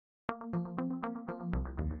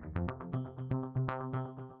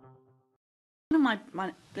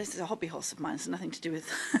of this is a hobby horse of mine, it's nothing to do with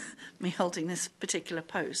me holding this particular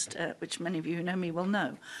post, which many of you who know me will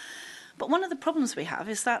know. But one of the problems we have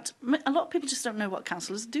is that a lot of people just don't know what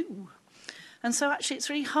councillors do. And so actually it's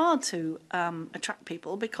really hard to attract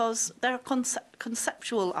people because their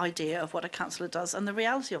conceptual idea of what a councillor does and the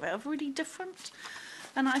reality of it are really different.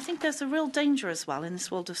 And I think there's a real danger as well in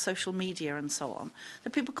this world of social media and so on, that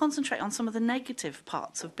people concentrate on some of the negative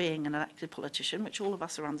parts of being an elected politician, which all of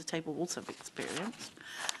us around the table also have experienced,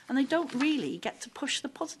 and they don't really get to push the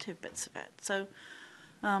positive bits of it. So,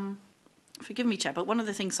 forgive me, Chair, but one of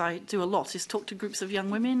the things I do a lot is talk to groups of young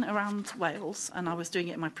women around Wales, and I was doing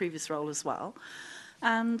it in my previous role as well.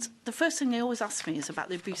 And the first thing they always ask me is about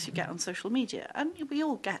the abuse you get on social media. And we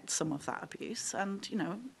all get some of that abuse, and, you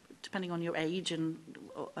know, depending on your age and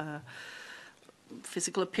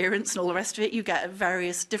physical appearance and all the rest of it, you get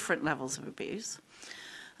various different levels of abuse.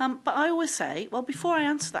 But I always say, well, before I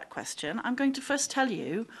answer that question, I'm going to first tell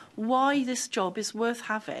you why this job is worth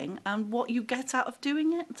having and what you get out of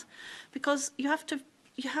doing it. Because you have to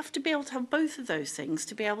be able to have both of those things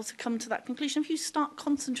to be able to come to that conclusion. If you start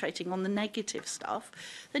concentrating on the negative stuff,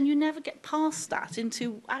 then you never get past that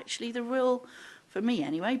into actually the real, for me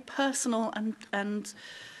anyway, personal and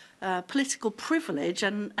political privilege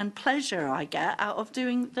and pleasure I get out of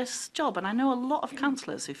doing this job. And I know a lot of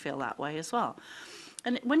councillors who feel that way as well.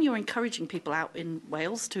 And when you're encouraging people out in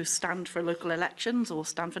Wales to stand for local elections or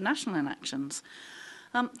stand for national elections,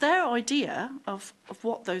 their idea of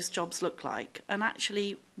what those jobs look like and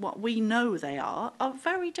actually what we know they are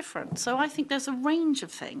very different. So I think there's a range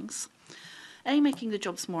of things, A, making the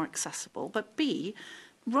jobs more accessible, but B,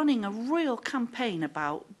 running a real campaign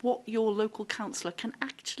about what your local councillor can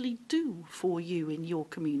actually do for you in your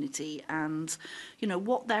community, and you know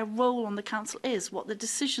what their role on the council is, what the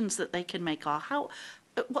decisions that they can make are,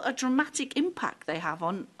 what a dramatic impact they have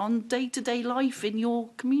on day-to-day life in your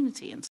community and